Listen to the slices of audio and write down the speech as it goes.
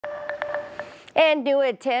And new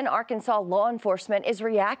at 10, Arkansas law enforcement is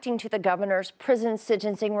reacting to the governor's prison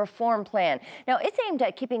sentencing reform plan. Now, it's aimed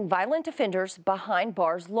at keeping violent offenders behind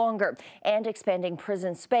bars longer and expanding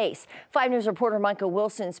prison space. 5 News reporter Micah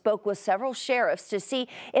Wilson spoke with several sheriffs to see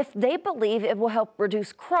if they believe it will help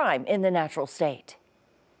reduce crime in the natural state.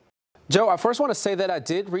 Joe, I first want to say that I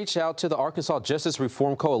did reach out to the Arkansas Justice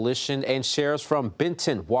Reform Coalition and sheriffs from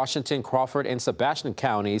Benton, Washington, Crawford, and Sebastian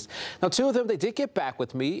counties. Now, 2 of them, they did get back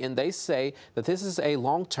with me, and they say that this is a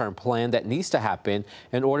long-term plan that needs to happen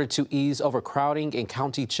in order to ease overcrowding in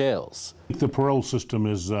county jails. The parole system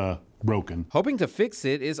is broken. Hoping to fix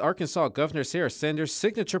it is Arkansas Governor Sarah Sanders'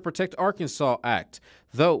 signature Protect Arkansas Act,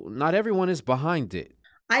 though not everyone is behind it.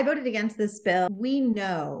 I voted against this bill. We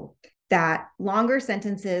know that longer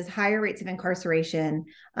sentences, higher rates of incarceration,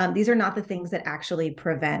 these are not the things that actually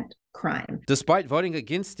prevent crime. Despite voting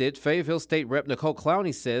against it, Fayetteville State Rep Nicole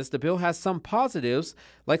Clowney says the bill has some positives,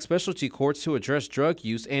 like specialty courts to address drug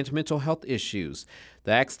use and mental health issues.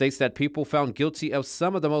 The act states that people found guilty of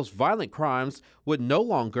some of the most violent crimes would no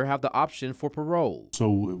longer have the option for parole. So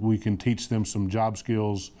we can teach them some job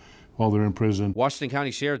skills while they're in prison. Washington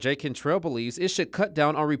County Sheriff Jay Cantrell believes it should cut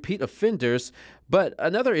down on repeat offenders, but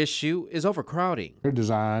another issue is overcrowding. Their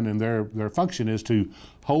design and their function is to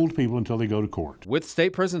hold people until they go to court. With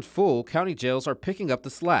state prisons full, county jails are picking up the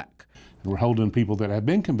slack. We're holding people that have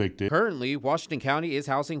been convicted. Currently, Washington County is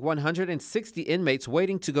housing 160 inmates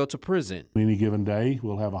waiting to go to prison. Any given day,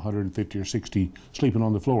 we'll have 150 or 60 sleeping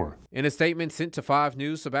on the floor. In a statement sent to 5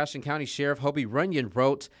 News, Sebastian County Sheriff Hobie Runyon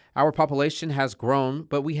wrote, "Our population has grown,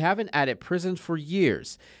 but we haven't added prisons for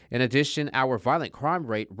years. In addition, our violent crime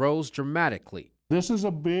rate rose dramatically." This is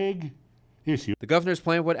a big issue. The governor's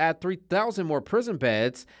plan would add 3,000 more prison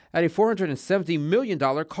beds at a $470 million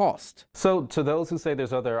cost. So to those who say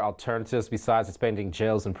there's other alternatives besides expanding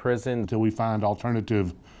jails and prisons, until we find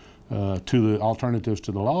alternatives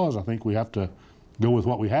to the laws, I think we have to go with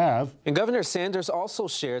what we have. And Governor Sanders also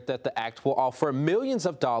shared that the act will offer millions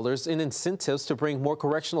of dollars in incentives to bring more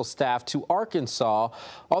correctional staff to Arkansas,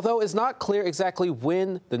 although it's not clear exactly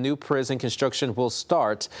when the new prison construction will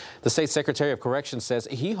start. The state secretary of corrections says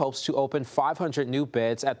he hopes to open 500 new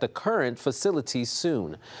beds at the current facility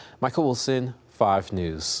soon. Michael Wilson, 5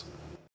 News.